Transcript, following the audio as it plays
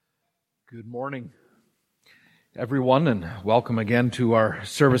Good morning, everyone, and welcome again to our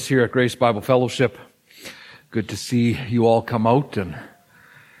service here at Grace Bible Fellowship. Good to see you all come out and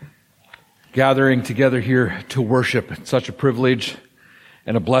gathering together here to worship. It's such a privilege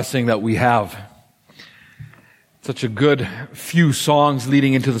and a blessing that we have. Such a good few songs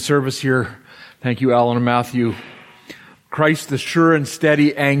leading into the service here. Thank you, Alan and Matthew. Christ, the sure and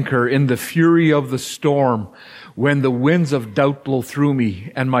steady anchor in the fury of the storm, when the winds of doubt blow through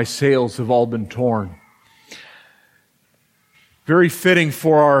me and my sails have all been torn. Very fitting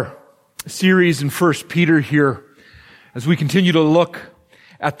for our series in 1 Peter here as we continue to look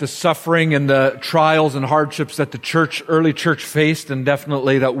at the suffering and the trials and hardships that the early church faced, and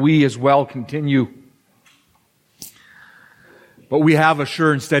definitely that we as well continue. But we have a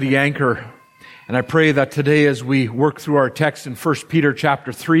sure and steady anchor. And I pray that today as we work through our text in 1 Peter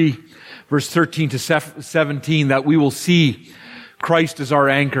chapter 3, verse 13 to 17, that we will see Christ as our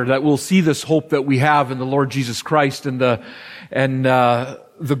anchor, that we'll see this hope that we have in the Lord Jesus Christ and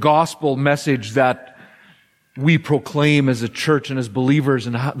the gospel message that we proclaim as a church and as believers,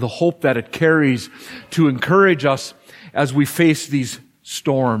 and the hope that it carries to encourage us as we face these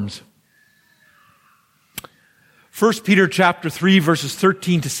storms. 1 Peter chapter 3, verses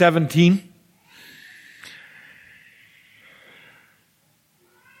 13 to 17.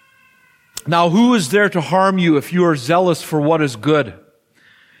 Now, who is there to harm you if you are zealous for what is good?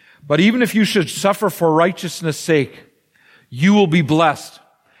 But even if you should suffer for righteousness' sake, you will be blessed.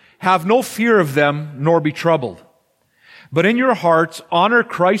 Have no fear of them, nor be troubled. But in your hearts, honor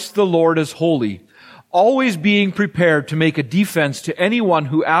Christ the Lord as holy, always being prepared to make a defense to anyone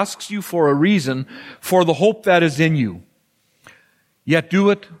who asks you for a reason for the hope that is in you. Yet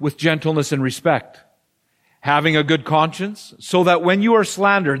do it with gentleness and respect, having a good conscience, so that when you are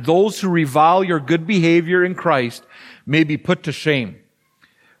slandered, those who revile your good behavior in Christ may be put to shame.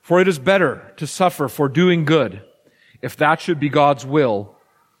 For it is better to suffer for doing good, if that should be God's will,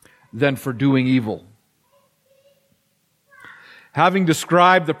 than for doing evil. Having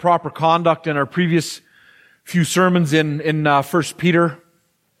described the proper conduct in our previous few sermons in 1 Peter,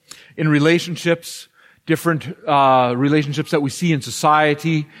 in relationships, different relationships that we see in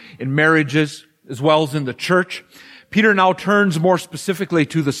society, in marriages, as well as in the church, Peter now turns more specifically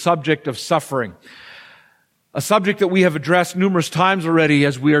to the subject of suffering. A subject that we have addressed numerous times already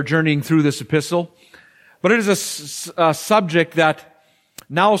as we are journeying through this epistle. But it is a subject that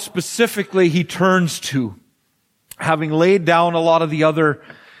now specifically he turns to, having laid down a lot of the other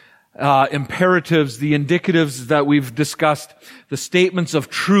imperatives, the indicatives that we've discussed, the statements of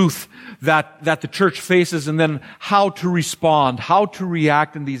truth that the church faces, and then how to respond, how to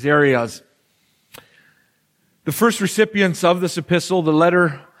react in these areas. The first recipients of this epistle, the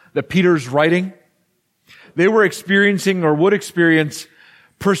letter that Peter's writing, they were experiencing or would experience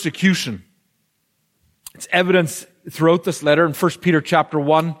persecution. It's evidence throughout this letter in 1 Peter chapter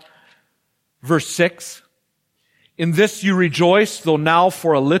 1, verse 6. In this you rejoice, though now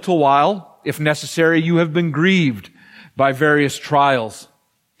for a little while, if necessary, you have been grieved by various trials.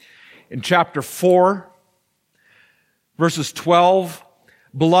 In chapter 4, verses 12,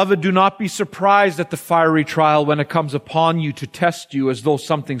 Beloved, do not be surprised at the fiery trial when it comes upon you to test you as though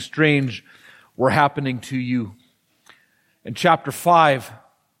something strange were happening to you. In chapter 5,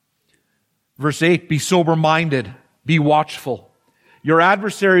 verse 8, be sober-minded, be watchful. Your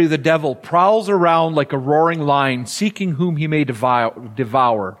adversary, the devil, prowls around like a roaring lion, seeking whom he may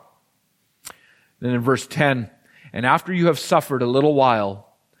devour. Then in verse 10, and after you have suffered a little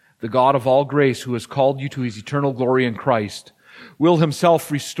while, the God of all grace, who has called you to his eternal glory in Christ, will himself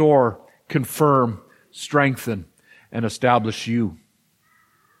restore, confirm, strengthen, and establish you.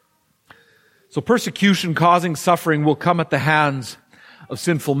 So persecution causing suffering will come at the hands of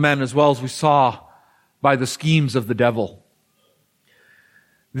sinful men, as well as we saw by the schemes of the devil.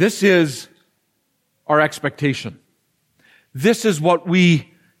 This is our expectation. This is what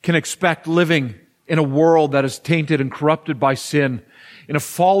we can expect living in a world that is tainted and corrupted by sin, in a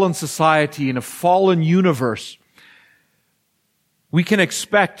fallen society, in a fallen universe. We can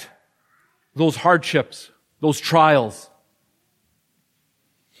expect those hardships, those trials.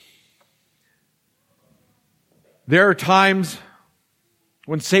 There are times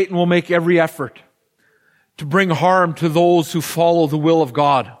when Satan will make every effort to bring harm to those who follow the will of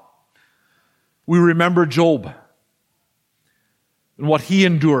God. We remember Job and what he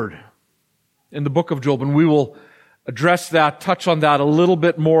endured in the book of Job, and we will address that, touch on that a little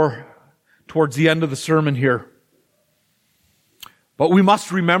bit more towards the end of the sermon here. But we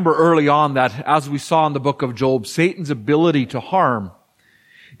must remember early on that, as we saw in the book of Job, Satan's ability to harm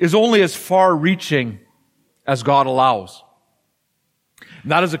is only as far-reaching as God allows.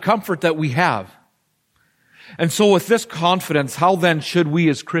 And that is a comfort that we have. And so with this confidence, how then should we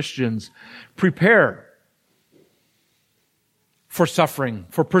as Christians prepare for suffering,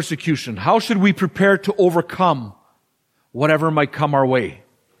 for persecution? How should we prepare to overcome whatever might come our way?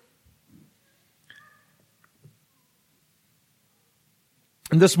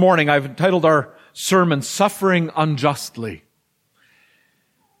 And this morning I've entitled our sermon, Suffering Unjustly.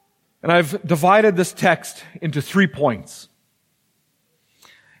 And I've divided this text into 3 points.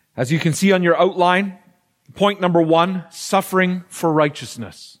 As you can see on your outline, point number 1, suffering for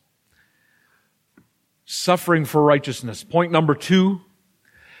righteousness. Suffering for righteousness. Point number 2,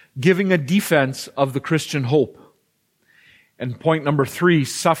 giving a defense of the Christian hope. And point number 3,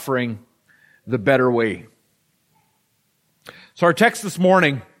 suffering the better way. So our text this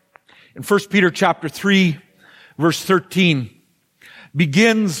morning in 1 Peter chapter 3, verse 13,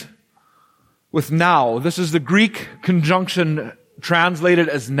 begins with now. This is the Greek conjunction translated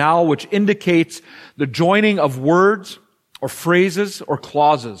as now, which indicates the joining of words or phrases or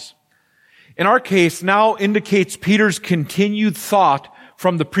clauses. In our case, now indicates Peter's continued thought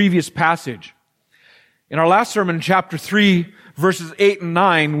from the previous passage. In our last sermon, in chapter 3, verses 8 and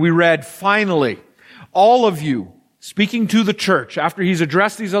 9, we read, finally, all of you, speaking to the church, after he's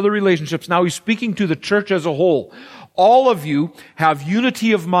addressed these other relationships, now he's speaking to the church as a whole. All of you have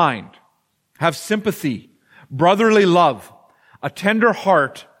unity of mind, have sympathy, brotherly love, a tender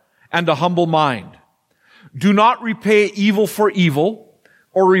heart, and a humble mind. Do not repay evil for evil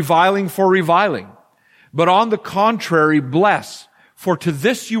or reviling for reviling, but on the contrary, bless, for to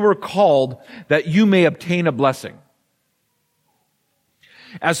this you were called, that you may obtain a blessing.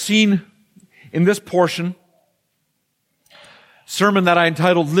 As seen in this portion, sermon that I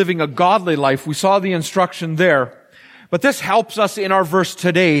entitled Living a Godly Life, we saw the instruction there. But this helps us in our verse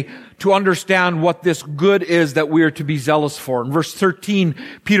today to understand what this good is that we are to be zealous for. In verse 13,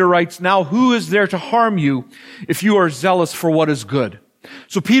 Peter writes, now who is there to harm you if you are zealous for what is good?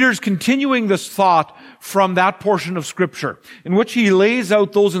 So Peter's continuing this thought from that portion of Scripture in which he lays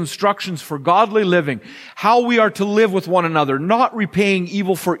out those instructions for godly living, how we are to live with one another, not repaying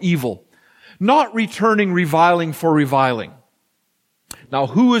evil for evil, not returning reviling for reviling. Now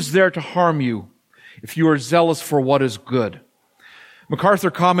who is there to harm you if you are zealous for what is good?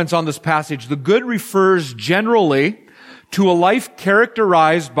 MacArthur comments on this passage, the good refers generally to a life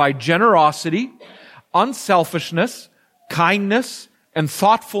characterized by generosity, unselfishness, kindness, and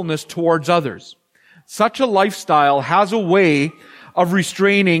thoughtfulness towards others. Such a lifestyle has a way of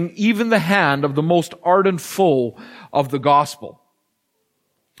restraining even the hand of the most ardent foe of the gospel.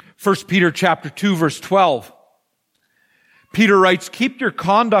 1 Peter chapter 2, verse 12. Peter writes, keep your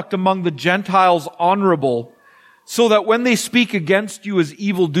conduct among the Gentiles honorable, so that when they speak against you as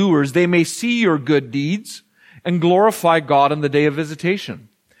evildoers, they may see your good deeds and glorify God in the day of visitation.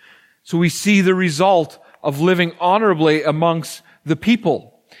 So we see the result of living honorably amongst the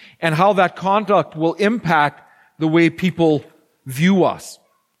people and how that conduct will impact the way people view us.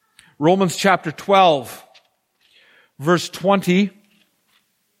 Romans chapter 12, verse 20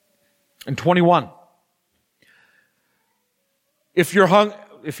 and 21. If your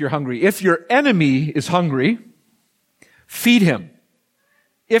enemy is hungry, feed him.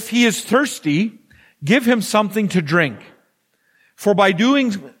 If he is thirsty, give him something to drink. For by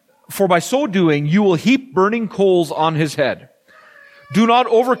so doing, you will heap burning coals on his head. Do not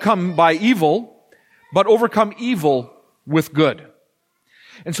overcome by evil, but overcome evil with good.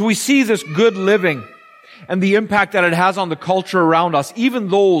 And so we see this good living and the impact that it has on the culture around us, even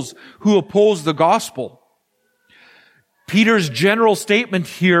those who oppose the gospel. Peter's general statement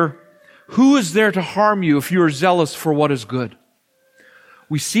here, who is there to harm you if you are zealous for what is good?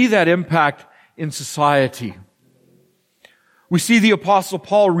 We see that impact in society. We see the Apostle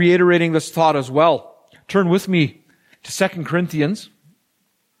Paul reiterating this thought as well. Turn with me to 2 Corinthians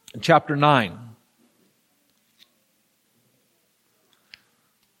chapter 9.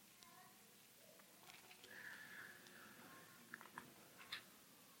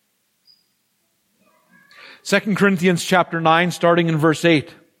 Second Corinthians chapter 9, starting in verse 8.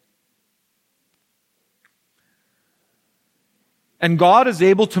 And God is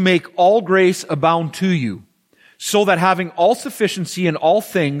able to make all grace abound to you, so that having all sufficiency in all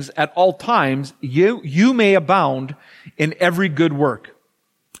things at all times, you may abound in every good work.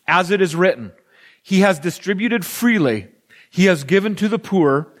 As it is written, He has distributed freely, He has given to the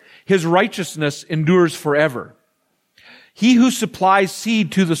poor, His righteousness endures forever. He who supplies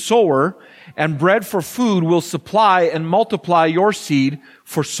seed to the sower and bread for food will supply and multiply your seed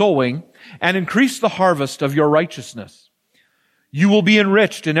for sowing and increase the harvest of your righteousness. You will be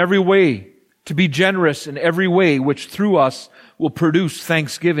enriched in every way to be generous in every way, which through us will produce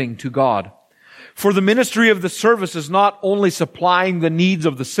thanksgiving to God. For the ministry of the service is not only supplying the needs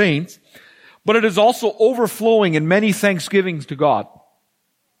of the saints, but it is also overflowing in many thanksgivings to God.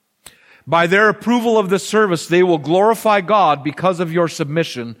 By their approval of this service, they will glorify God because of your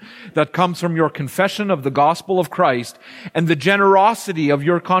submission that comes from your confession of the gospel of Christ and the generosity of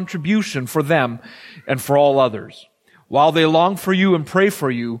your contribution for them and for all others, while they long for you and pray for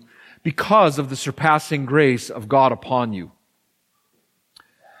you because of the surpassing grace of God upon you.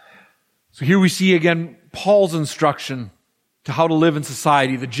 So here we see again Paul's instruction to how to live in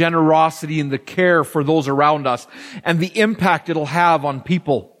society, the generosity and the care for those around us, and the impact it'll have on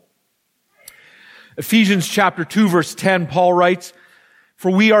people. Ephesians chapter 2, verse 10, Paul writes,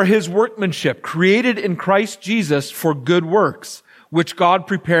 "For we are his workmanship, created in Christ Jesus for good works, which God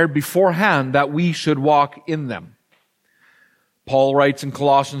prepared beforehand that we should walk in them." Paul writes in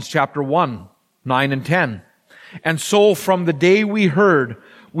Colossians chapter 1, 9 and 10, "And so from the day we heard,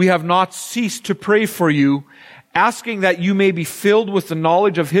 we have not ceased to pray for you, asking that you may be filled with the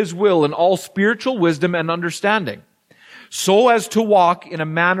knowledge of his will in all spiritual wisdom and understanding, so as to walk in a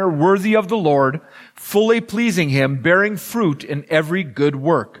manner worthy of the Lord, fully pleasing him, bearing fruit in every good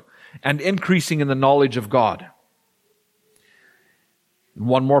work, and increasing in the knowledge of God."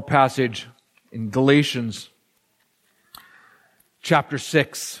 One more passage in Galatians chapter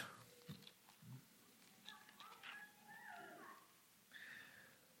 6.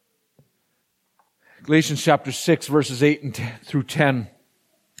 Galatians chapter 6, verses 8 through 10.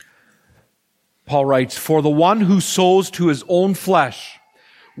 Paul writes, "For the one who sows to his own flesh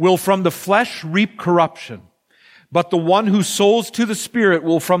will from the flesh reap corruption, but the one who sows to the Spirit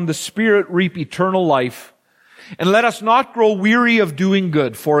will from the Spirit reap eternal life. And let us not grow weary of doing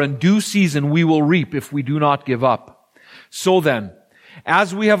good, for in due season we will reap if we do not give up. So then,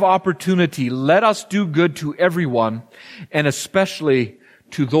 as we have opportunity, let us do good to everyone, and especially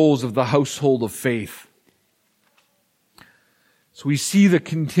to those of the household of faith." So we see the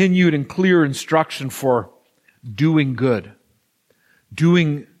continued and clear instruction for doing good.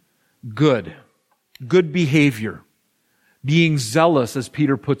 Doing good. Good behavior. Being zealous, as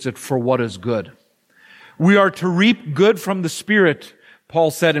Peter puts it, for what is good. We are to reap good from the Spirit,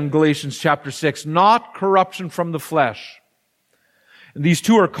 Paul said in Galatians chapter 6, not corruption from the flesh. And these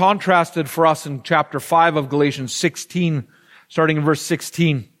two are contrasted for us in chapter 5 of Galatians 16, starting in verse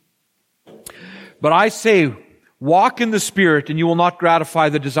 16. "But I say, walk in the Spirit, and you will not gratify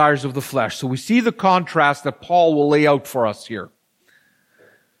the desires of the flesh." So we see the contrast that Paul will lay out for us here.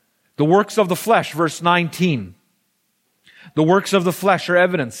 The works of the flesh, verse 19. The works of the flesh are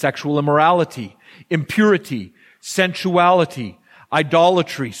evident: sexual immorality, impurity, sensuality,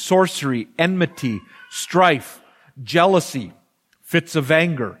 idolatry, sorcery, enmity, strife, jealousy, fits of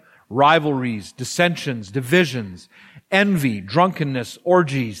anger, rivalries, dissensions, divisions, envy, drunkenness,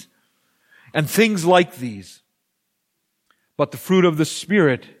 orgies, and things like these. But the fruit of the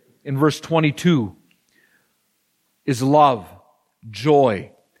Spirit, in verse 22, is love,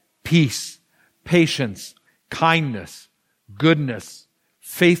 joy, peace, patience, kindness, goodness,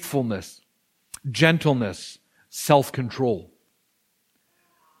 faithfulness, gentleness, self-control.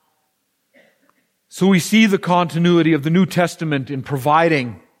 So we see the continuity of the New Testament in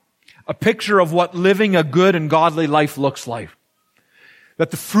providing a picture of what living a good and godly life looks like.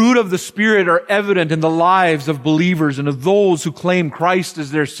 That the fruit of the Spirit are evident in the lives of believers and of those who claim Christ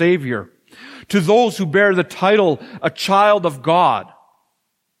as their Savior. To those who bear the title, a child of God.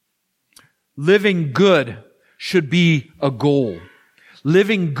 Living good should be a goal.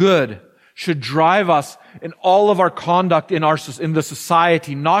 Living good should drive us in all of our conduct in the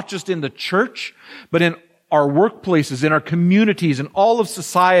society, not just in the church, but in our workplaces, in our communities, in all of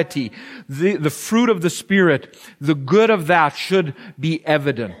society. The fruit of the Spirit, the good of that should be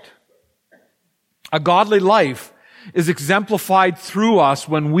evident. A godly life is exemplified through us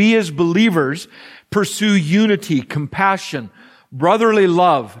when we as believers pursue unity, compassion, brotherly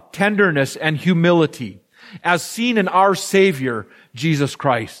love, tenderness, and humility, as seen in our Savior, Jesus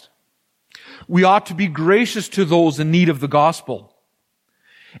Christ. We ought to be gracious to those in need of the gospel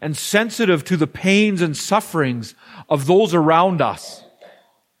and sensitive to the pains and sufferings of those around us,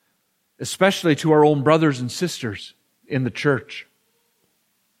 especially to our own brothers and sisters in the church.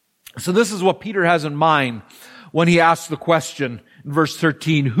 So this is what Peter has in mind when he asks the question in verse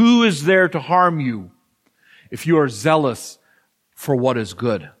 13, "Who is there to harm you if you are zealous for what is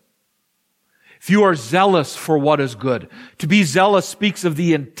good?" If you are zealous for what is good. To be zealous speaks of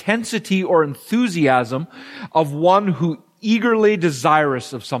the intensity or enthusiasm of one who eagerly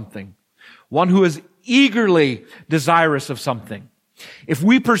desirous of something. One who is eagerly desirous of something. If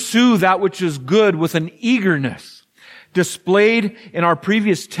we pursue that which is good with an eagerness displayed in our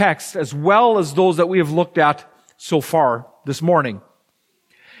previous text as well as those that we have looked at so far this morning,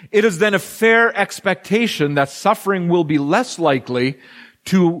 it is then a fair expectation that suffering will be less likely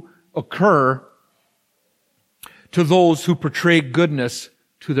to occur to those who portray goodness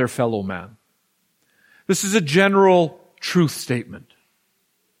to their fellow man. This is a general truth statement.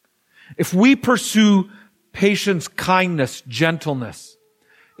 If we pursue patience, kindness, gentleness,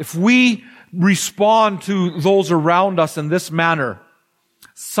 if we respond to those around us in this manner,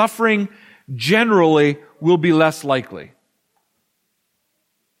 suffering generally will be less likely.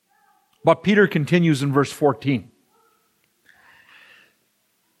 But Peter continues in verse 14.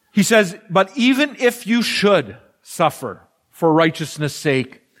 He says, "But even if you should suffer for righteousness'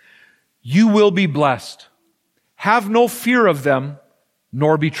 sake, you will be blessed. Have no fear of them,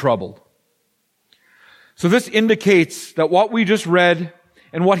 nor be troubled." So this indicates that what we just read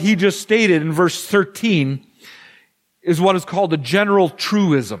and what he just stated in verse 13 is what is called a general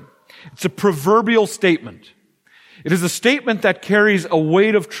truism. It's a proverbial statement. It is a statement that carries a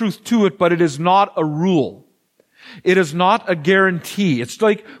weight of truth to it, but it is not a rule. It is not a guarantee. It's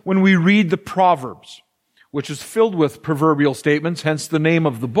like when we read the Proverbs, which is filled with proverbial statements, hence the name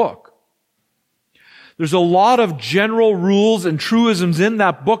of the book. There's a lot of general rules and truisms in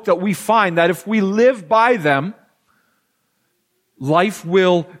that book that we find that if we live by them, life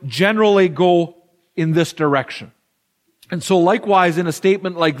will generally go in this direction. And so likewise, in a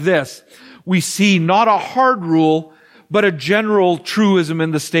statement like this, we see not a hard rule, but a general truism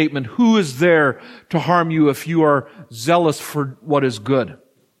in the statement. Who is there to harm you if you are zealous for what is good?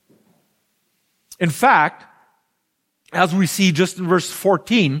 In fact, as we see just in verse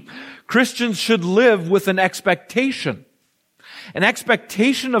 14, Christians should live with an expectation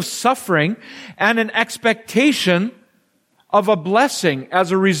of suffering and an expectation of a blessing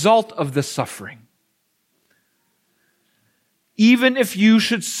as a result of the suffering. Even if you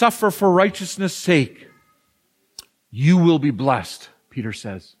should suffer for righteousness' sake, you will be blessed, Peter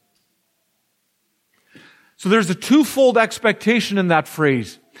says. So there's a twofold expectation in that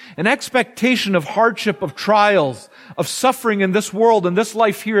phrase. An expectation of hardship, of trials, of suffering in this world and this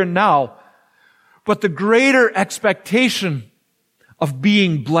life here and now, but the greater expectation of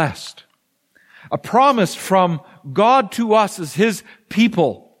being blessed. A promise from God to us as His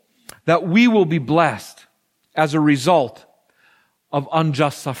people that we will be blessed as a result of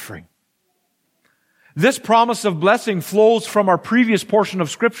unjust suffering. This promise of blessing flows from our previous portion of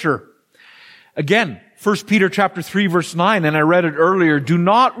Scripture. Again, 1 Peter chapter 3 verse 9, and I read it earlier, "Do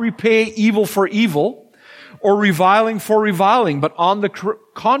not repay evil for evil or reviling for reviling, but on the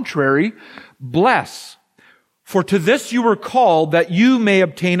contrary, bless. For to this you were called, that you may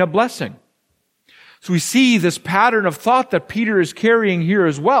obtain a blessing." So we see this pattern of thought that Peter is carrying here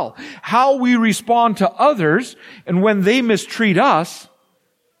as well. How we respond to others, and when they mistreat us,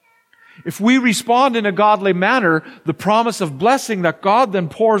 if we respond in a godly manner, the promise of blessing that God then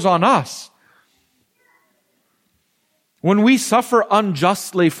pours on us. When we suffer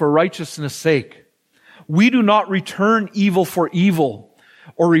unjustly for righteousness' sake, we do not return evil for evil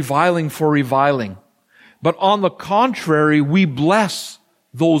or reviling for reviling. But on the contrary, we bless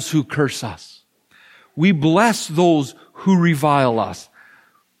those who curse us. We bless those who revile us.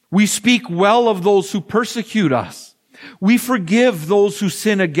 We speak well of those who persecute us. We forgive those who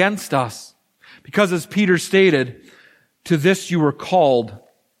sin against us. Because as Peter stated, to this you were called,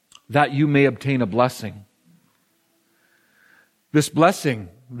 that you may obtain a blessing. This blessing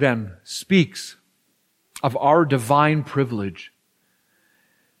then speaks of our divine privilege.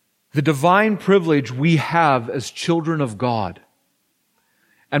 The divine privilege we have as children of God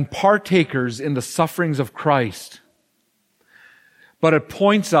and partakers in the sufferings of Christ. But it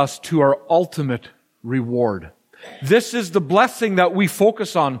points us to our ultimate reward. This is the blessing that we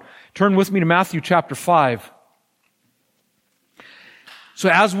focus on. Turn with me to Matthew chapter 5. So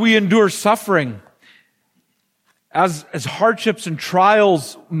as we endure suffering, as hardships and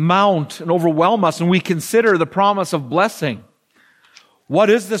trials mount and overwhelm us, and we consider the promise of blessing, what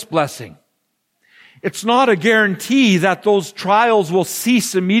is this blessing? It's not a guarantee that those trials will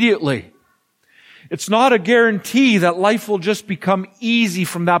cease immediately. It's not a guarantee that life will just become easy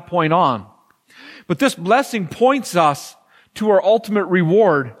from that point on. But this blessing points us to our ultimate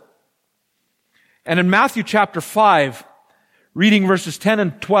reward. And in Matthew chapter 5, reading verses 10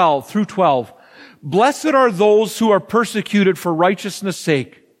 and 12 through 12, "Blessed are those who are persecuted for righteousness'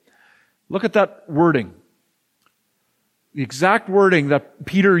 sake." Look at that wording. The exact wording that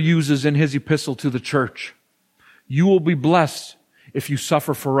Peter uses in his epistle to the church. You will be blessed if you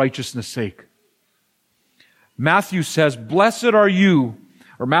suffer for righteousness' sake. Matthew says, blessed are you,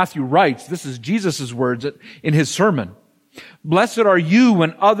 or Matthew writes, this is Jesus' words in his sermon. Blessed are you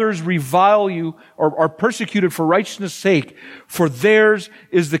when others revile you or are persecuted for righteousness' sake, for theirs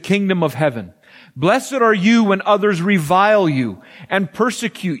is the kingdom of heaven. Blessed are you when others revile you and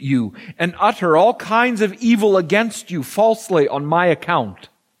persecute you and utter all kinds of evil against you falsely on my account.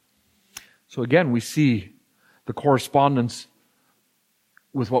 So again, we see the correspondence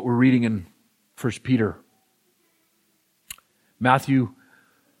with what we're reading in 1 Peter. Matthew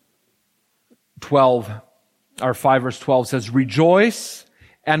 5 verse 12 says, rejoice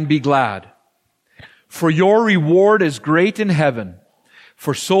and be glad, for your reward is great in heaven,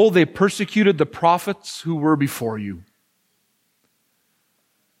 for so they persecuted the prophets who were before you.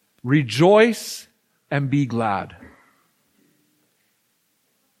 Rejoice and be glad.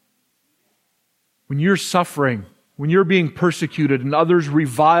 When you're suffering, when you're being persecuted and others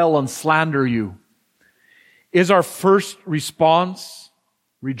revile and slander you, is our first response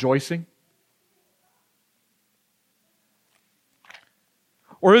rejoicing?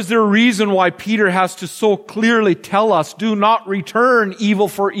 Or is there a reason why Peter has to so clearly tell us, do not return evil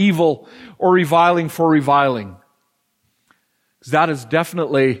for evil or reviling for reviling? Because that is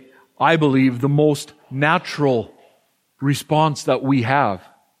definitely, I believe, the most natural response that we have.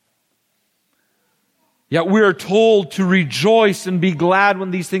 Yet we are told to rejoice and be glad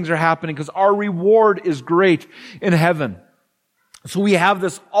when these things are happening because our reward is great in heaven. So we have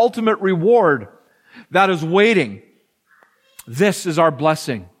this ultimate reward that is waiting. This is our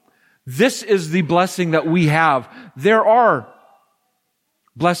blessing. This is the blessing that we have. There are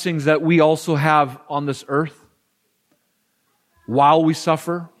blessings that we also have on this earth while we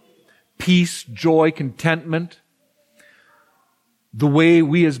suffer. Peace, joy, contentment. The way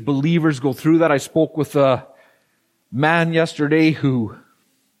we as believers go through that. I spoke with a man yesterday who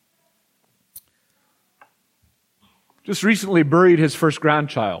just recently buried his first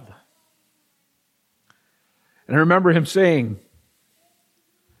grandchild. And I remember him saying,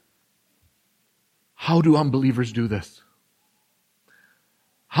 how do unbelievers do this?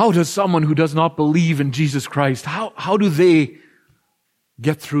 How does someone who does not believe in Jesus Christ, how do they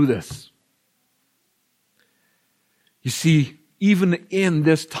get through this? You see, even in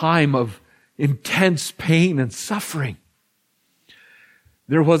this time of intense pain and suffering,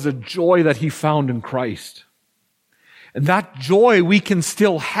 there was a joy that he found in Christ. And that joy we can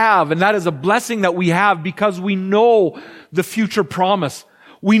still have, and that is a blessing that we have because we know the future promise.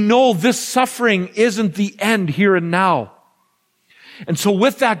 We know this suffering isn't the end here and now. And so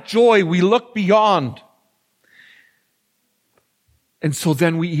with that joy, we look beyond. And so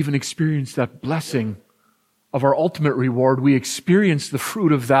then we even experience that blessing of our ultimate reward. We experience the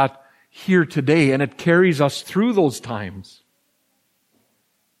fruit of that here today, and it carries us through those times.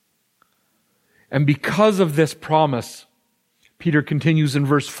 And because of this promise, Peter continues in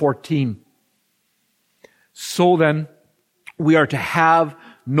verse 14. So then, we are to have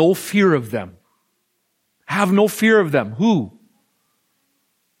no fear of them. Have no fear of them. Who?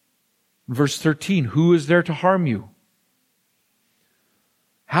 Verse 13, who is there to harm you?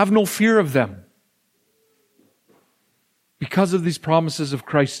 Have no fear of them. Because of these promises of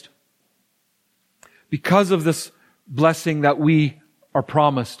Christ. Because of this blessing that we are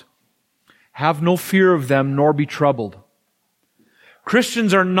promised. Have no fear of them, nor be troubled.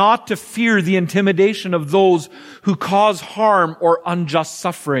 Christians are not to fear the intimidation of those who cause harm or unjust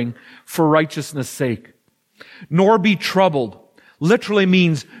suffering for righteousness' sake. Nor be troubled. Literally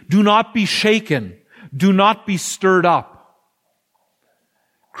means do not be shaken. Do not be stirred up.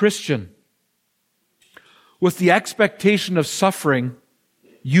 Christian, with the expectation of suffering,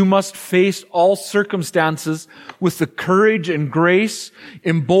 you must face all circumstances with the courage and grace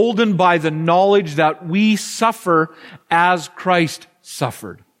emboldened by the knowledge that we suffer as Christ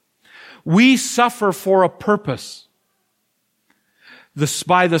suffered. We suffer for a purpose.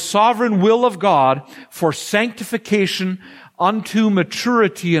 By the sovereign will of God for sanctification unto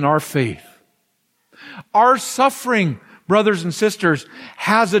maturity in our faith. Our suffering, brothers and sisters,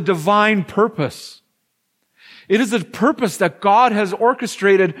 has a divine purpose. It is a purpose that God has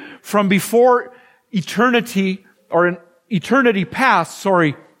orchestrated from before eternity, or in eternity past,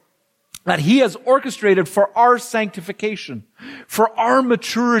 that He has orchestrated for our sanctification, for our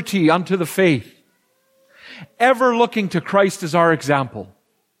maturity unto the faith. Ever looking to Christ as our example.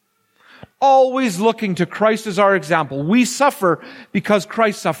 Always looking to Christ as our example. We suffer because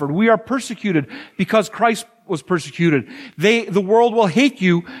Christ suffered. We are persecuted because Christ was persecuted. The world will hate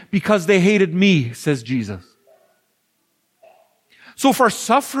you because they hated me, says Jesus. So if our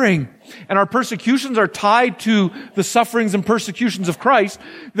suffering and our persecutions are tied to the sufferings and persecutions of Christ,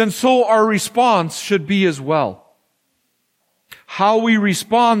 then so our response should be as well. How we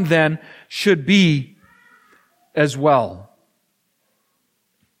respond then should be as well.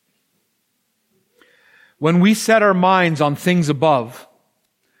 When we set our minds on things above,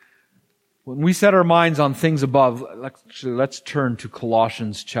 let's turn to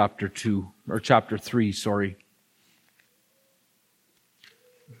Colossians chapter 3.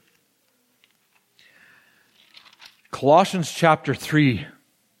 Colossians chapter 3,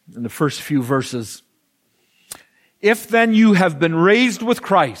 in the first few verses. If then you have been raised with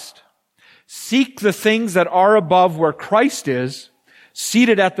Christ, seek the things that are above where Christ is,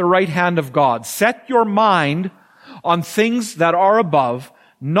 seated at the right hand of God. Set your mind on things that are above,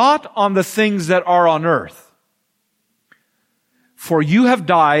 not on the things that are on earth. For you have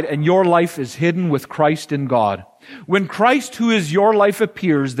died, and your life is hidden with Christ in God. When Christ, who is your life,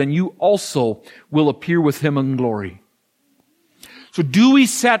 appears, then you also will appear with him in glory. So do we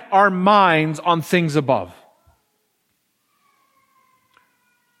set our minds on things above?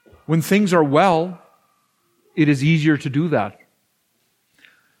 When things are well, it is easier to do that.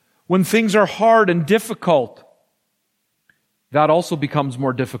 When things are hard and difficult, that also becomes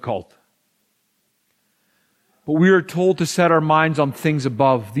more difficult. But we are told to set our minds on things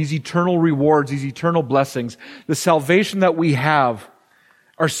above, these eternal rewards, these eternal blessings, the salvation that we have,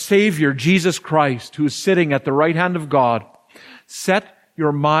 our Savior, Jesus Christ, who is sitting at the right hand of God. Set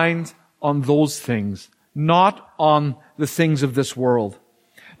your minds on those things, not on the things of this world,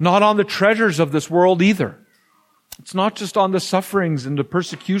 not on the treasures of this world either. It's not just on the sufferings and the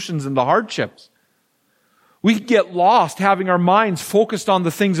persecutions and the hardships. We get lost having our minds focused on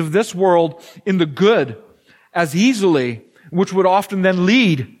the things of this world in the good as easily, which would often then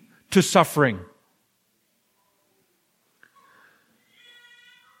lead to suffering.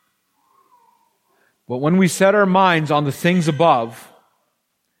 But when we set our minds on the things above,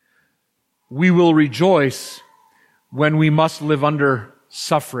 we will rejoice when we must live under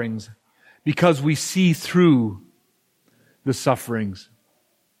sufferings, because we see through the sufferings.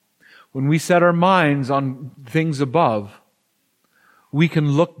 When we set our minds on things above, we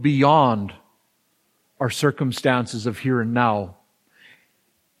can look beyond our circumstances of here and now,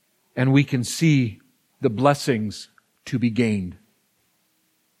 and we can see the blessings to be gained.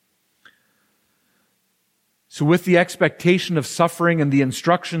 So with the expectation of suffering and the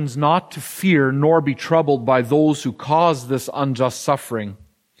instructions not to fear nor be troubled by those who cause this unjust suffering,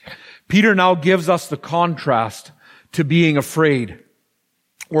 Peter now gives us the contrast to being afraid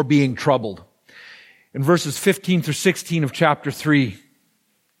or being troubled. In verses 15 through 16 of chapter 3,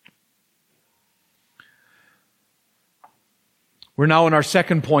 we're now in our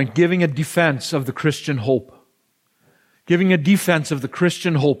second point, giving a defense of the Christian hope. Giving a defense of the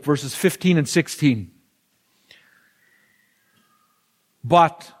Christian hope, verses 15 and 16.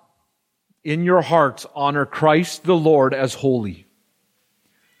 But in your hearts honor Christ the Lord as holy.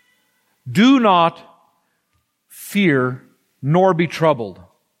 Do not fear nor be troubled.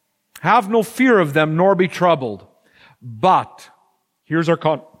 Have no fear of them nor be troubled. But, here's our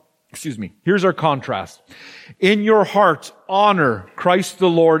contrast. In your hearts honor Christ the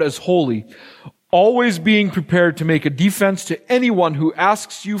Lord as holy, always being prepared to make a defense to anyone who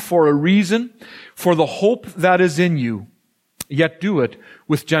asks you for a reason for the hope that is in you. Yet do it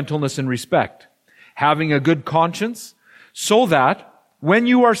with gentleness and respect, having a good conscience, so that when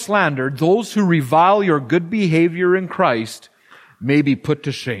you are slandered, those who revile your good behavior in Christ may be put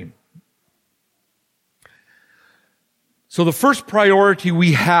to shame. So the first priority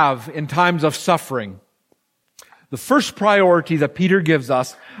we have in times of suffering, the first priority that Peter gives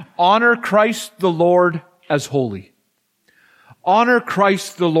us, honor Christ the Lord as holy. Honor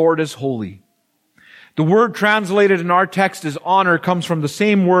Christ the Lord as holy. The word translated in our text as honor comes from the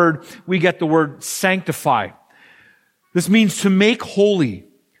same word we get the word sanctify. This means to make holy,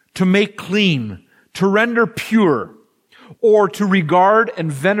 to make clean, to render pure, or to regard and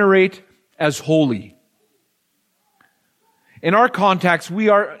venerate as holy. In our context, we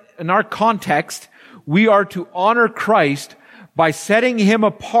are to honor Christ by setting him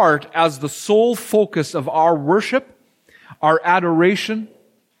apart as the sole focus of our worship, our adoration,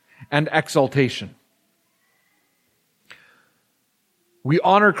 and exaltation. We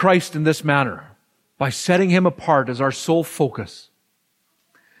honor Christ in this manner by setting him apart as our sole focus,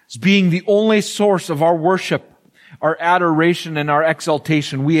 as being the only source of our worship, our adoration, and our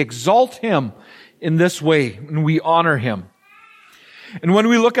exaltation. We exalt him in this way, and we honor him. And when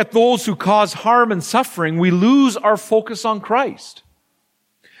we look at those who cause harm and suffering, we lose our focus on Christ.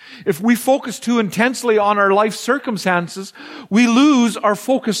 If we focus too intensely on our life circumstances, we lose our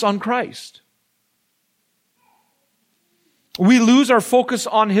focus on Christ. We lose our focus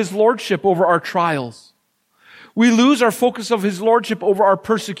on His lordship over our trials. We lose our focus of His lordship over our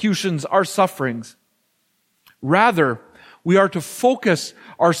persecutions, our sufferings. Rather, we are to focus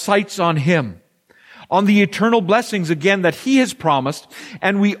our sights on Him, on the eternal blessings, again, that He has promised,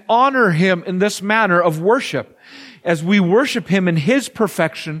 and we honor Him in this manner of worship, as we worship Him in His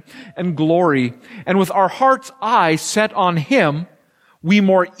perfection and glory, and with our heart's eye set on Him, we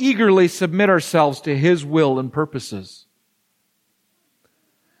more eagerly submit ourselves to His will and purposes.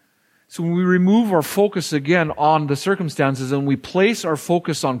 So when we remove our focus again on the circumstances and we place our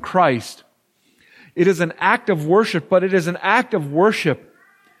focus on Christ, it is an act of worship, but it is an act of worship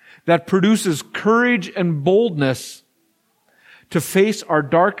that produces courage and boldness to face our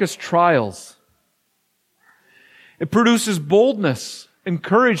darkest trials. It produces boldness and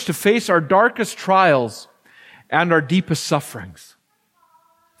courage to face our darkest trials and our deepest sufferings.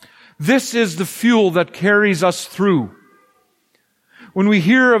 This is the fuel that carries us through. When we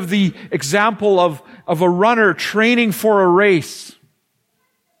hear of the example of a runner training for a race,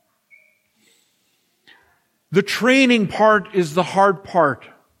 the training part is the hard part.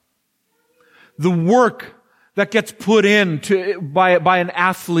 The work that gets put in by an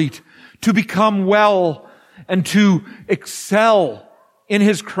athlete to become well and to excel in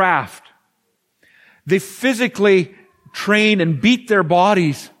his craft. They physically train and beat their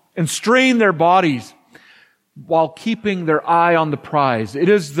bodies and strain their bodies while keeping their eye on the prize. It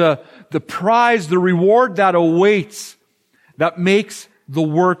is the prize, the reward that awaits, that makes the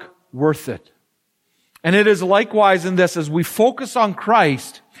work worth it. And it is likewise in this, as we focus on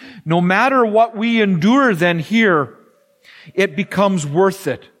Christ, no matter what we endure then here, it becomes worth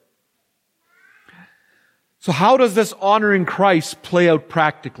it. So how does this honoring Christ play out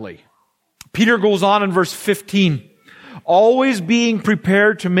practically? Peter goes on in verse 15, always being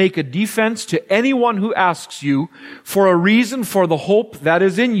prepared to make a defense to anyone who asks you for a reason for the hope that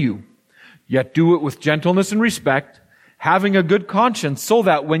is in you. Yet do it with gentleness and respect, having a good conscience, so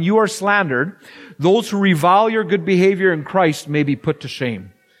that when you are slandered, those who revile your good behavior in Christ may be put to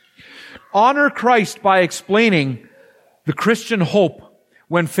shame. Honor Christ by explaining the Christian hope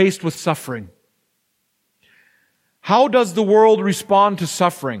when faced with suffering. How does the world respond to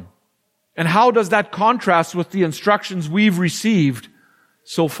suffering? And how does that contrast with the instructions we've received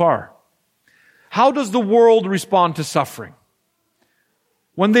so far? How does the world respond to suffering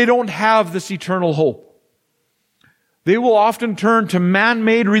when they don't have this eternal hope? They will often turn to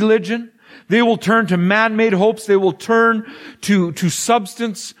man-made religion. They will turn to man-made hopes. They will turn to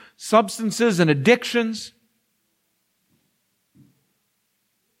substances and addictions.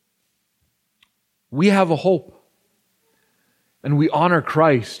 We have a hope, and we honor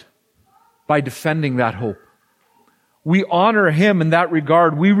Christ by defending that hope. We honor Him in that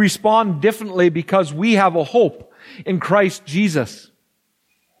regard. We respond differently because we have a hope in Christ Jesus.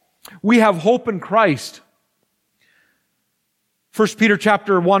 We have hope in Christ. 1 Peter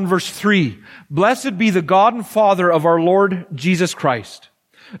chapter 1 verse 3, Blessed be the God and Father of our Lord Jesus Christ.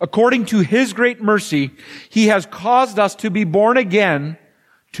 According to His great mercy, He has caused us to be born again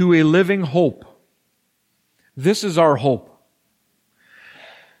to a living hope. This is our hope.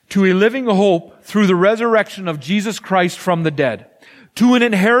 To a living hope through the resurrection of Jesus Christ from the dead. To an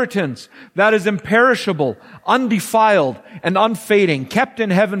inheritance that is imperishable, undefiled, and unfading, kept in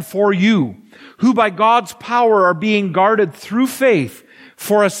heaven for you, who by God's power are being guarded through faith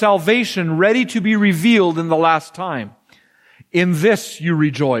for a salvation ready to be revealed in the last time. In this you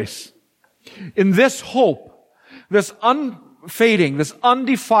rejoice. In this hope, this unfading, this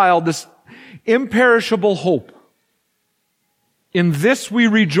undefiled, this imperishable hope. In this we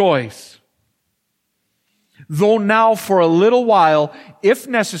rejoice. Though now for a little while, if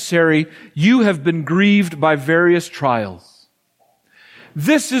necessary, you have been grieved by various trials.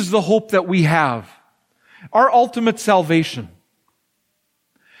 This is the hope that we have. Our ultimate salvation.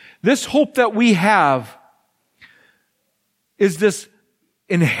 This hope that we have is this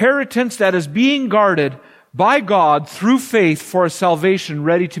inheritance that is being guarded by God through faith for a salvation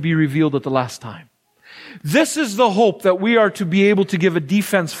ready to be revealed at the last time. This is the hope that we are to be able to give a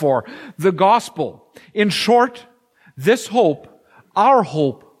defense for. The gospel. In short, this hope, our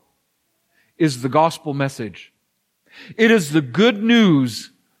hope, is the gospel message. It is the good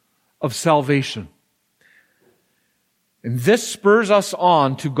news of salvation. And this spurs us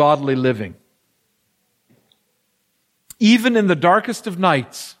on to godly living. Even in the darkest of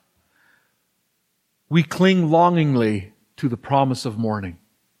nights, we cling longingly to the promise of morning.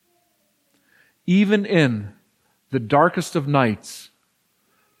 Even in the darkest of nights,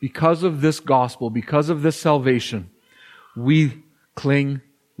 because of this gospel, because of this salvation, we cling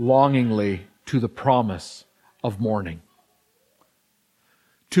longingly to the promise of morning.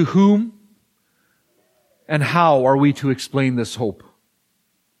 To whom and how are we to explain this hope?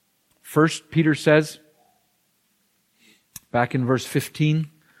 First, Peter says, back in verse 15,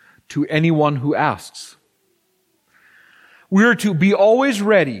 to anyone who asks. We are to be always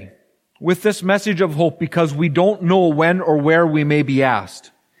ready with this message of hope because we don't know when or where we may be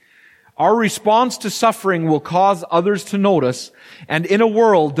asked. Our response to suffering will cause others to notice, and in a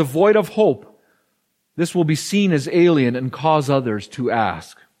world devoid of hope, this will be seen as alien and cause others to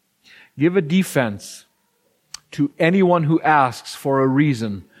ask. Give a defense to anyone who asks for a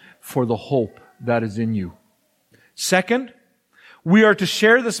reason for the hope that is in you. Second, we are to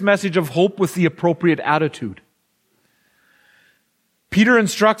share this message of hope with the appropriate attitude. Peter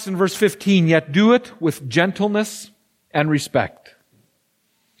instructs in verse 15, yet do it with gentleness and respect.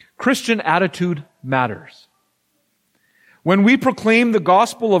 Christian attitude matters. When we proclaim the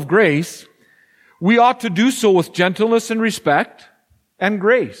gospel of grace, we ought to do so with gentleness and respect and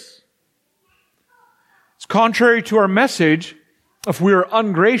grace. It's contrary to our message if we are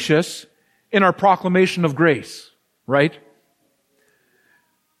ungracious in our proclamation of grace, right?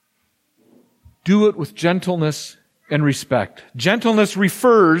 Do it with gentleness and respect. Gentleness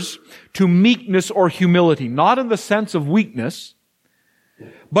refers to meekness or humility, not in the sense of weakness,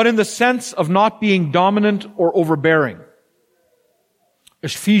 but in the sense of not being dominant or overbearing.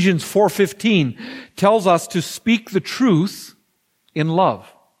 Ephesians 4:15 tells us to speak the truth in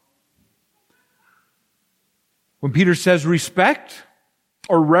love. When Peter says respect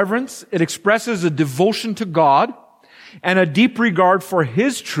or reverence, it expresses a devotion to God and a deep regard for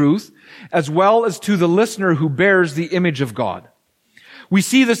His truth, as well as to the listener who bears the image of God. We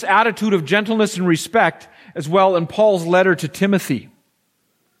see this attitude of gentleness and respect as well in Paul's letter to Timothy.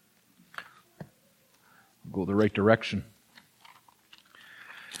 Go the right direction.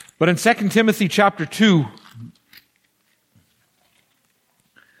 But in 2 Timothy chapter 2,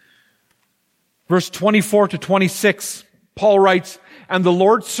 verse 24 to 26, Paul writes, and the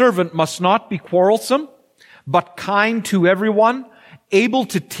Lord's servant must not be quarrelsome, but kind to everyone, able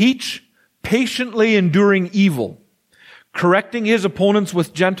to teach, patiently enduring evil, correcting his opponents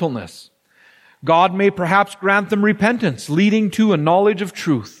with gentleness. God may perhaps grant them repentance, leading to a knowledge of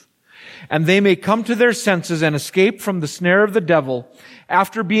truth, and they may come to their senses and escape from the snare of the devil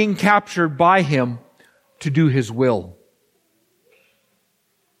after being captured by him to do his will.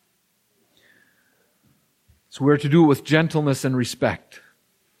 So we are to do it with gentleness and respect.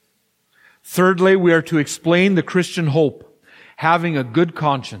 Thirdly, we are to explain the Christian hope, having a good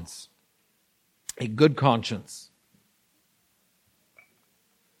conscience. A good conscience.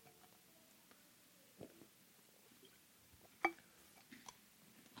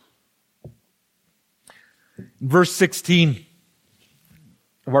 In verse 16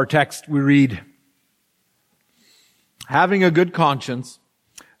 of our text, we read, having a good conscience,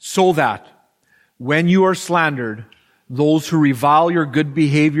 so that when you are slandered, those who revile your good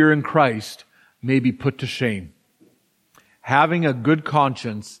behavior in Christ may be put to shame. Having a good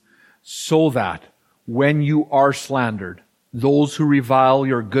conscience, so that when you are slandered, those who revile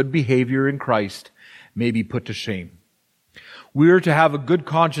your good behavior in Christ may be put to shame. We are to have a good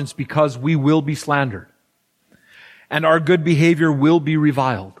conscience because we will be slandered, and our good behavior will be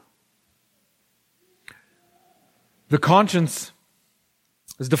reviled. The conscience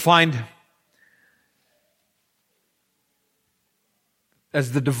is defined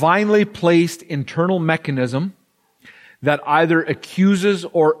as the divinely placed internal mechanism that either accuses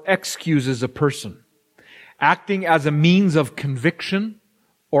or excuses a person, acting as a means of conviction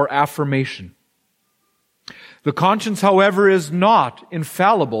or affirmation. The conscience, however, is not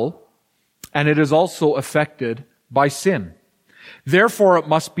infallible, and it is also affected by sin. Therefore, it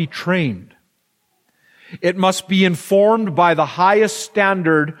must be trained. It must be informed by the highest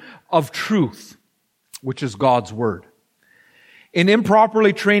standard of truth, which is God's Word. An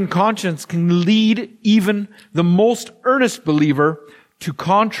improperly trained conscience can lead even the most earnest believer to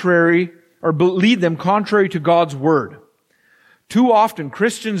lead them contrary to God's Word. Too often,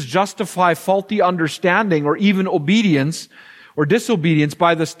 Christians justify faulty understanding or even obedience or disobedience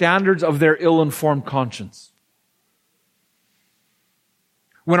by the standards of their ill-informed conscience.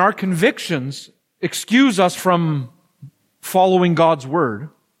 When our convictions excuse us from following God's Word,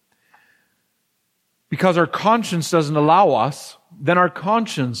 because our conscience doesn't allow us, then our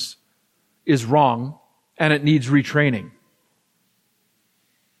conscience is wrong and it needs retraining.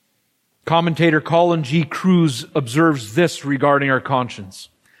 Commentator Colin G. Cruz observes this regarding our conscience.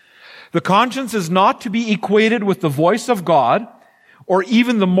 The conscience is not to be equated with the voice of God or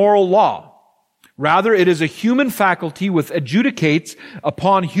even the moral law. Rather, it is a human faculty which adjudicates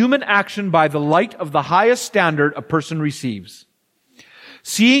upon human action by the light of the highest standard a person receives.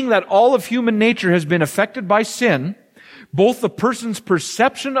 Seeing that all of human nature has been affected by sin, both the person's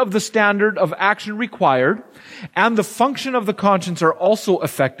perception of the standard of action required and the function of the conscience are also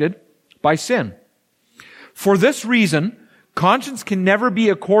affected by sin. For this reason, conscience can never be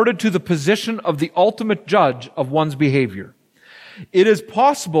accorded to the position of the ultimate judge of one's behavior. It is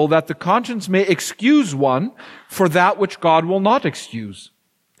possible that the conscience may excuse one for that which God will not excuse.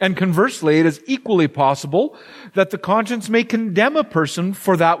 And conversely, it is equally possible that the conscience may condemn a person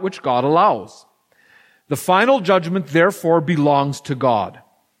for that which God allows. The final judgment, therefore, belongs to God.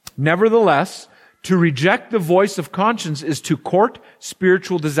 Nevertheless, to reject the voice of conscience is to court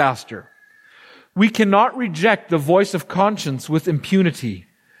spiritual disaster. We cannot reject the voice of conscience with impunity,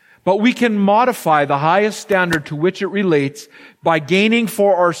 but we can modify the highest standard to which it relates by gaining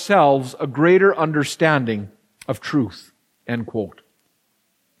for ourselves a greater understanding of truth. End quote.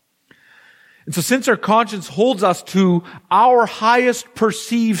 And so since our conscience holds us to our highest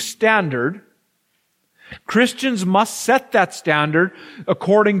perceived standard, Christians must set that standard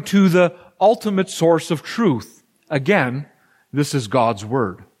according to the ultimate source of truth. Again, this is God's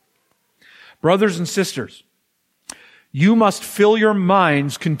Word. Brothers and sisters, you must fill your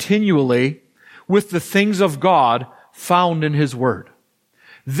minds continually with the things of God found in His Word.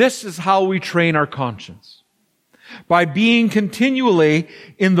 This is how we train our conscience. By being continually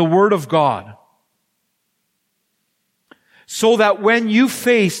in the Word of God. So that when you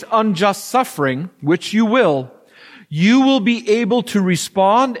face unjust suffering, which you will be able to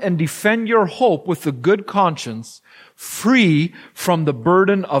respond and defend your hope with a good conscience, free from the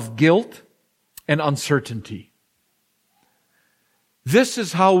burden of guilt and uncertainty. This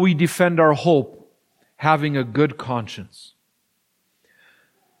is how we defend our hope, having a good conscience.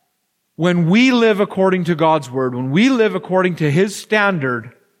 When we live according to God's Word, when we live according to His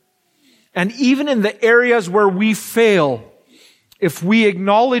standard, and even in the areas where we fail, if we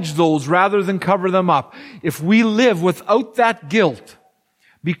acknowledge those rather than cover them up, if we live without that guilt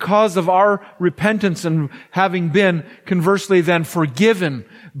because of our repentance and having been conversely then forgiven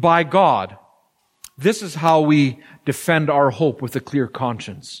by God, this is how we defend our hope with a clear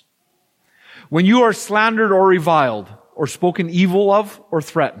conscience. When you are slandered or reviled or spoken evil of or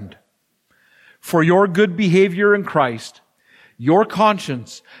threatened for your good behavior in Christ, your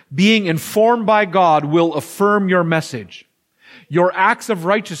conscience, being informed by God, will affirm your message, your acts of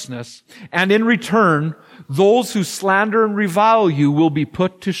righteousness, and in return, those who slander and revile you will be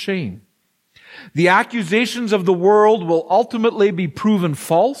put to shame. The accusations of the world will ultimately be proven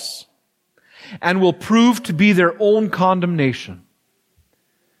false and will prove to be their own condemnation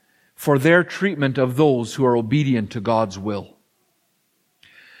for their treatment of those who are obedient to God's will.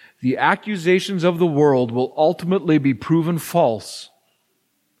 The accusations of the world will ultimately be proven false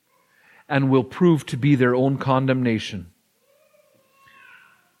and will prove to be their own condemnation.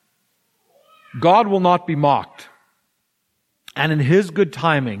 God will not be mocked, and in His good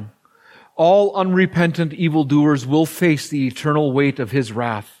timing, all unrepentant evildoers will face the eternal weight of His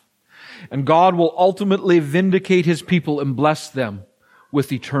wrath. And God will ultimately vindicate His people and bless them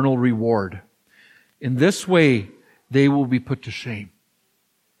with eternal reward. In this way, they will be put to shame.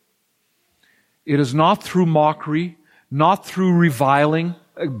 It is not through mockery, not through reviling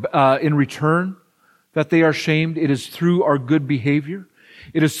in return that they are shamed. It is through our good behavior.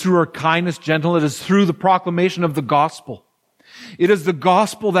 It is through our kindness, gentleness. It is through the proclamation of the gospel. It is the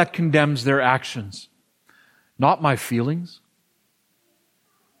gospel that condemns their actions, not my feelings.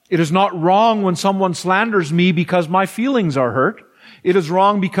 It is not wrong when someone slanders me because my feelings are hurt. It is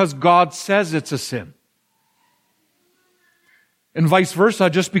wrong because God says it's a sin. And vice versa,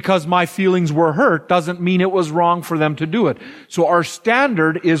 just because my feelings were hurt doesn't mean it was wrong for them to do it. So our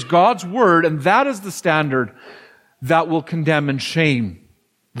standard is God's Word, and that is the standard that will condemn and shame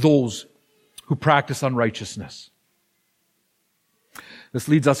those who practice unrighteousness. This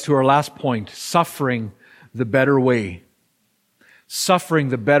leads us to our last point, suffering the better way. Suffering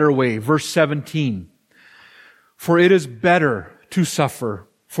the better way. Verse 17. For it is better to suffer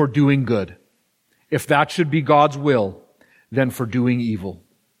for doing good, if that should be God's will, than for doing evil.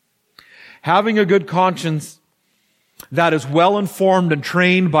 Having a good conscience that is well informed and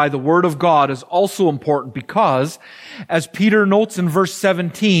trained by the Word of God is also important because, as Peter notes in verse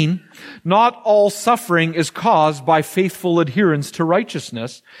 17, not all suffering is caused by faithful adherence to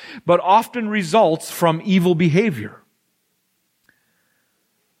righteousness, but often results from evil behavior.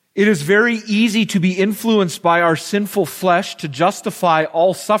 It is very easy to be influenced by our sinful flesh to justify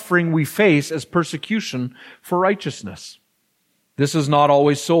all suffering we face as persecution for righteousness. This is not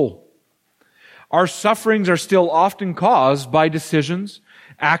always so. Our sufferings are still often caused by decisions,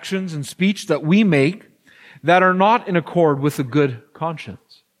 actions, and speech that we make that are not in accord with a good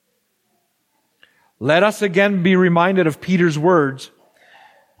conscience. Let us again be reminded of Peter's words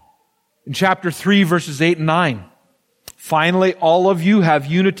in chapter 3, verses 8 and 9. Finally, all of you have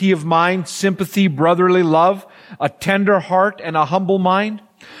unity of mind, sympathy, brotherly love, a tender heart, and a humble mind.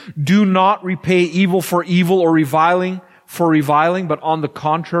 Do not repay evil for evil or reviling for reviling, but on the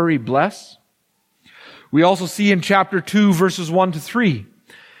contrary, bless. We also see in chapter 2, verses 1 to 3.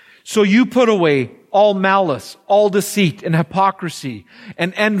 So you put away all malice, all deceit, and hypocrisy,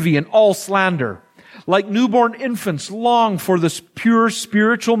 and envy, and all slander. Like newborn infants, long for this pure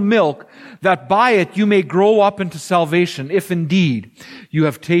spiritual milk, that by it you may grow up into salvation, if indeed you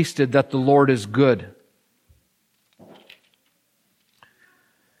have tasted that the Lord is good.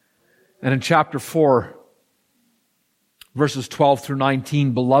 And in chapter 4, verses 12 through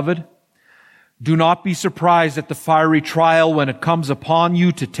 19, Beloved, do not be surprised at the fiery trial when it comes upon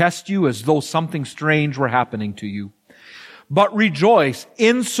you to test you as though something strange were happening to you. But rejoice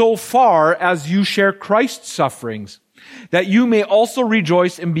insofar as you share Christ's sufferings, that you may also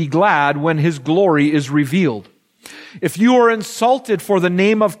rejoice and be glad when His glory is revealed. If you are insulted for the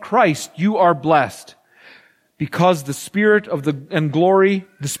name of Christ, you are blessed, because the Spirit of glory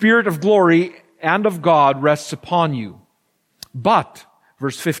and of God rests upon you. But,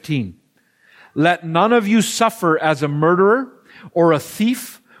 verse 15, let none of you suffer as a murderer, or a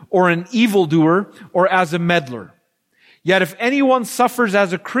thief, or an evildoer, or as a meddler. Yet if anyone suffers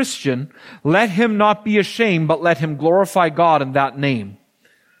as a Christian, let him not be ashamed, but let him glorify God in that name.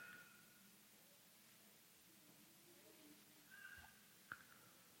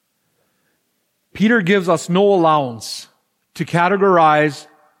 Peter gives us no allowance to categorize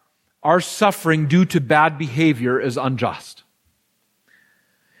our suffering due to bad behavior as unjust.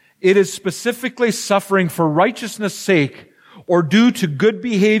 It is specifically suffering for righteousness' sake or due to good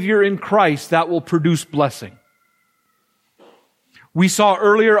behavior in Christ that will produce blessing. We saw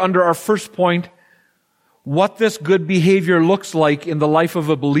earlier under our first point what this good behavior looks like in the life of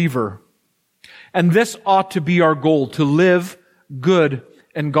a believer. And this ought to be our goal, to live good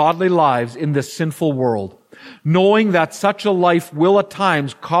and godly lives in this sinful world, knowing that such a life will at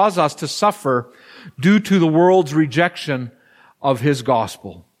times cause us to suffer due to the world's rejection of His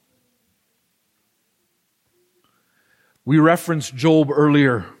gospel. We referenced Job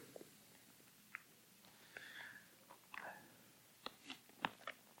earlier.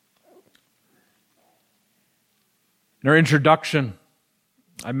 In our introduction,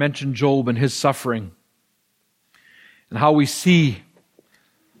 I mentioned Job and his suffering and how we see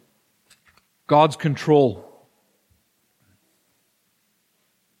God's control.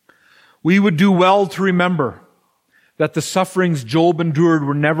 We would do well to remember that the sufferings Job endured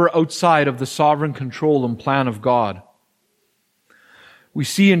were never outside of the sovereign control and plan of God. We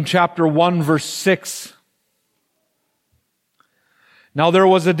see in chapter 1, verse 6, Now there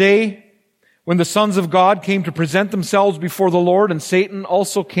was a day when the sons of God came to present themselves before the Lord, and Satan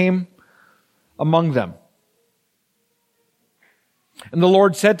also came among them. And the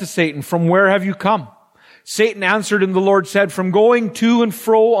Lord said to Satan, From where have you come? Satan answered, and the Lord said, From going to and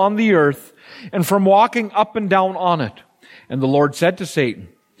fro on the earth, and from walking up and down on it. And the Lord said to Satan,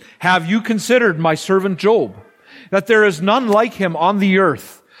 Have you considered my servant Job, that there is none like him on the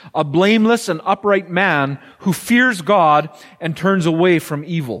earth, a blameless and upright man who fears God and turns away from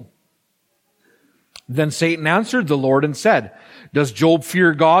evil? Then Satan answered the Lord and said, Does Job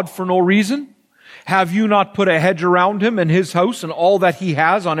fear God for no reason? Have you not put a hedge around him and his house and all that he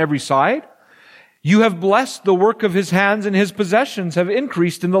has on every side? You have blessed the work of his hands, and his possessions have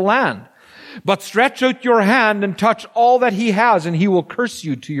increased in the land. But stretch out your hand and touch all that he has, and he will curse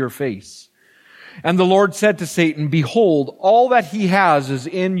you to your face. And the Lord said to Satan, Behold, all that he has is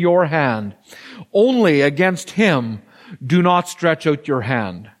in your hand. Only against him do not stretch out your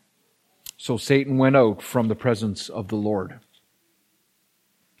hand. So Satan went out from the presence of the Lord.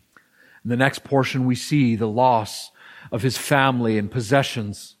 In the next portion we see the loss of his family and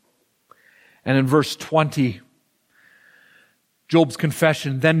possessions. And in verse 20, Job's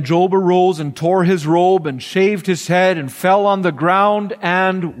confession, Then Job arose and tore his robe and shaved his head and fell on the ground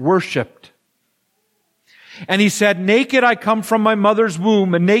and worshipped. And he said, Naked I come from my mother's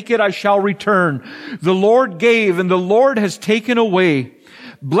womb, and naked I shall return. The Lord gave, and the Lord has taken away.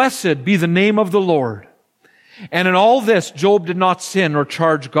 Blessed be the name of the Lord. And in all this, Job did not sin or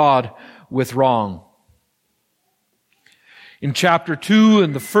charge God with wrong. In chapter 2,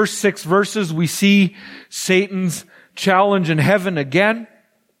 in the first 6 verses, we see Satan's challenge in heaven again.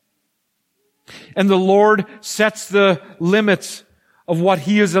 And the Lord sets the limits of what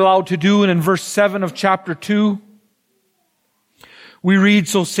he is allowed to do. And in verse 7 of chapter 2, we read,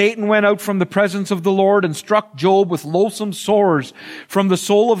 "So Satan went out from the presence of the Lord and struck Job with loathsome sores from the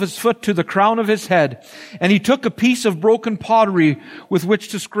sole of his foot to the crown of his head. And he took a piece of broken pottery with which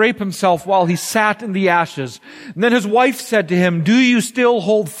to scrape himself while he sat in the ashes. And then his wife said to him, 'Do you still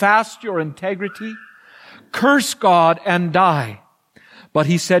hold fast your integrity? Curse God and die.' But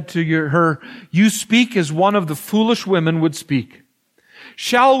he said to her, 'You speak as one of the foolish women would speak.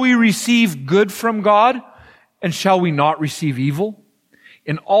 Shall we receive good from God, and shall we not receive evil?'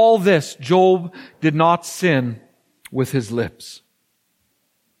 In all this, Job did not sin with his lips."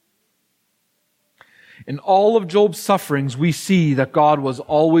 In all of Job's sufferings, we see that God was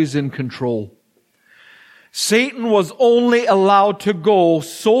always in control. Satan was only allowed to go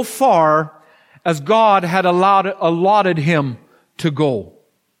so far as God had allotted him to go.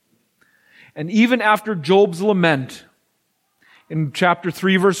 And even after Job's lament, in chapter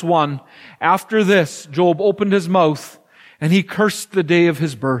 3, verse 1, after this, Job opened his mouth and he cursed the day of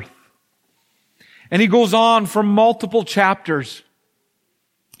his birth. And he goes on for multiple chapters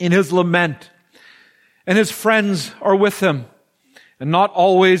in his lament. And his friends are with him, and not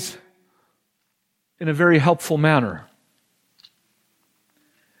always in a very helpful manner.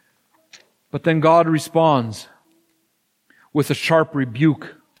 But then God responds with a sharp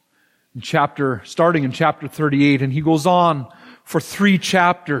rebuke starting in chapter 38, and he goes on for 3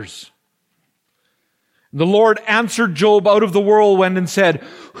 chapters. The Lord answered Job out of the whirlwind and said,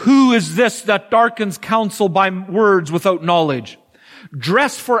 "Who is this that darkens counsel by words without knowledge?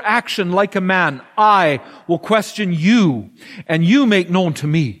 Dress for action like a man. I will question you, and you make known to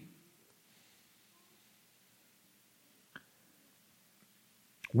me.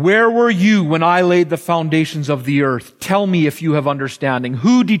 Where were you when I laid the foundations of the earth? Tell me if you have understanding.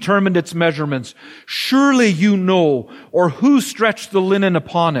 Who determined its measurements? Surely you know. Or who stretched the linen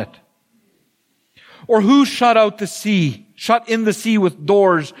upon it? Or who shut in the sea with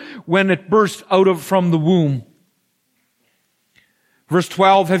doors when it burst from the womb?" Verse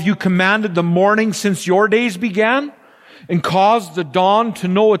 12, "Have you commanded the morning since your days began, and caused the dawn to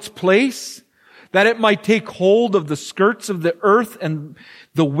know its place, that it might take hold of the skirts of the earth and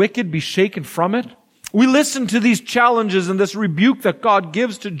the wicked be shaken from it?" We listen to these challenges and this rebuke that God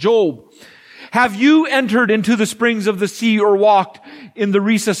gives to Job. "Have you entered into the springs of the sea or walked in the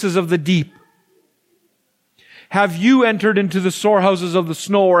recesses of the deep? Have you entered into the storehouses of the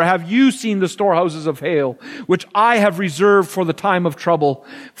snow, or have you seen the storehouses of hail, which I have reserved for the time of trouble,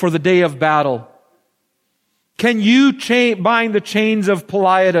 for the day of battle? Can you bind the chains of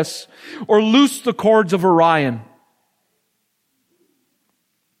Pleiades, or loose the cords of Orion?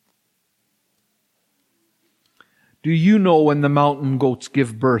 Do you know when the mountain goats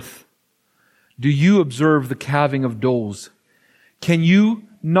give birth? Do you observe the calving of does? Can you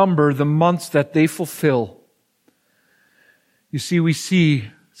number the months that they fulfill?" You see, we see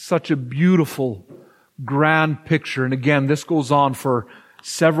such a beautiful, grand picture. And again, this goes on for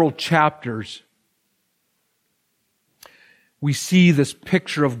several chapters. We see this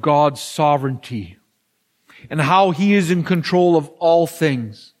picture of God's sovereignty and how He is in control of all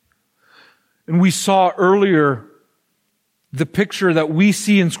things. And we saw earlier the picture that we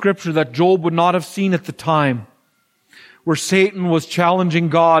see in Scripture that Job would not have seen at the time, where Satan was challenging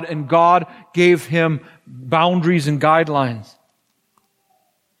God and God gave him boundaries and guidelines.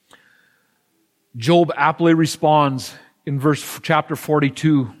 Job aptly responds in chapter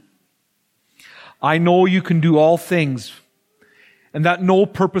 42. "I know you can do all things, and that no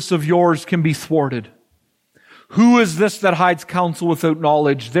purpose of yours can be thwarted. Who is this that hides counsel without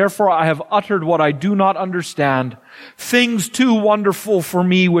knowledge? Therefore I have uttered what I do not understand, things too wonderful for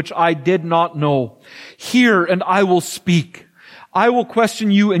me which I did not know. Hear, and I will speak. I will question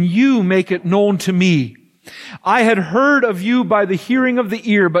you, and you make it known to me. I had heard of you by the hearing of the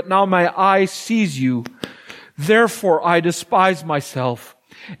ear, but now my eye sees you. Therefore I despise myself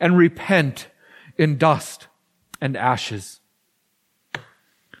and repent in dust and ashes."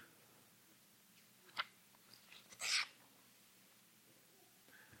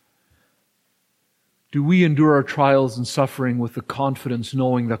 Do we endure our trials and suffering with the confidence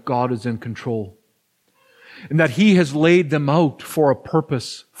knowing that God is in control and that He has laid them out for a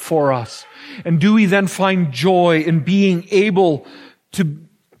purpose for us? And do we then find joy in being able to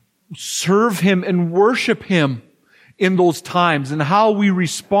serve Him and worship Him in those times, and how we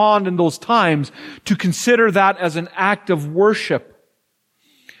respond in those times to consider that as an act of worship?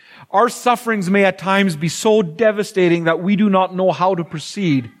 Our sufferings may at times be so devastating that we do not know how to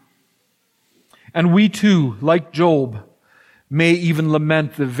proceed. And we too, like Job, may even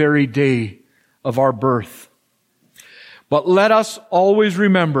lament the very day of our birth. But let us always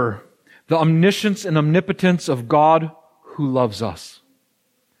remember the omniscience and omnipotence of God who loves us.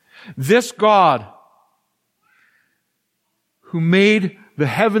 This God who made the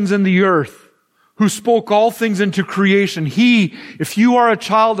heavens and the earth, who spoke all things into creation. He, if you are a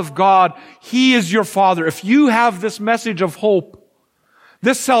child of God, He is your Father. If you have this message of hope,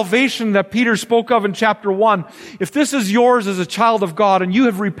 this salvation that Peter spoke of in chapter 1, if this is yours as a child of God and you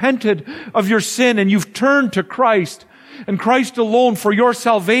have repented of your sin and you've turned to Christ and Christ alone for your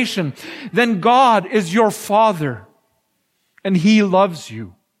salvation, then God is your Father and He loves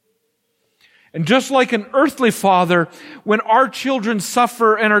you. And just like an earthly father, when our children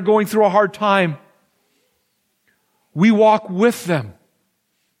suffer and are going through a hard time, we walk with them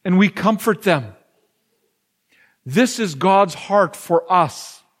and we comfort them. This is God's heart for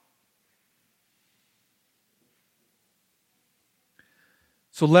us.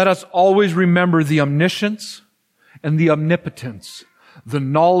 So let us always remember the omniscience and the omnipotence, the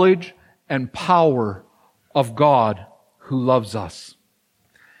knowledge and power of God who loves us.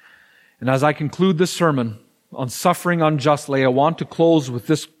 And as I conclude this sermon on suffering unjustly, I want to close with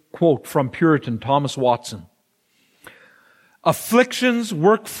this quote from Puritan Thomas Watson. Afflictions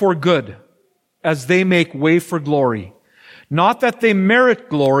work for good as they make way for glory. Not that they merit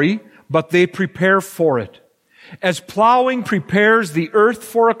glory, but they prepare for it. As plowing prepares the earth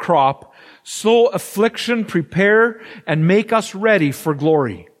for a crop, so affliction prepare and make us ready for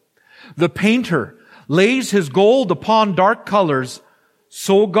glory. The painter lays his gold upon dark colors,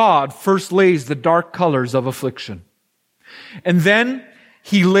 so God first lays the dark colors of affliction. And then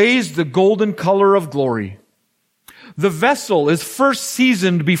He lays the golden color of glory. The vessel is first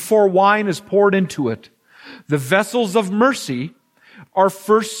seasoned before wine is poured into it. The vessels of mercy are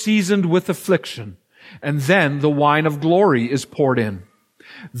first seasoned with affliction, and then the wine of glory is poured in.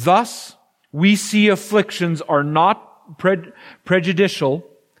 Thus, we see afflictions are not prejudicial,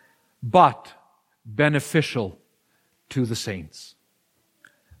 but beneficial to the saints.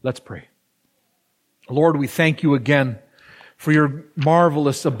 Let's pray. Lord, we thank You again for Your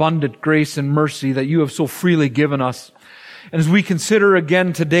marvelous, abundant grace and mercy that You have so freely given us. And as we consider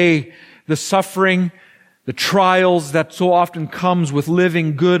again today the suffering, the trials that so often comes with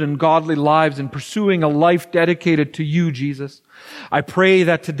living good and godly lives and pursuing a life dedicated to You, Jesus, I pray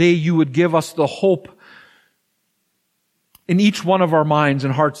that today You would give us the hope in each one of our minds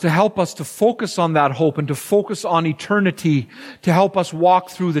and hearts to help us to focus on that hope and to focus on eternity, to help us walk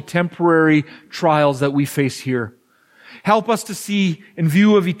through the temporary trials that we face here. Help us to see in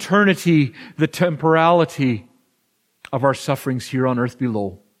view of eternity the temporality of our sufferings here on earth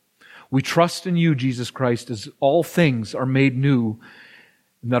below. We trust in You, Jesus Christ, as all things are made new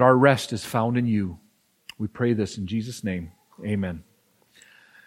and that our rest is found in You. We pray this in Jesus' name. Amen.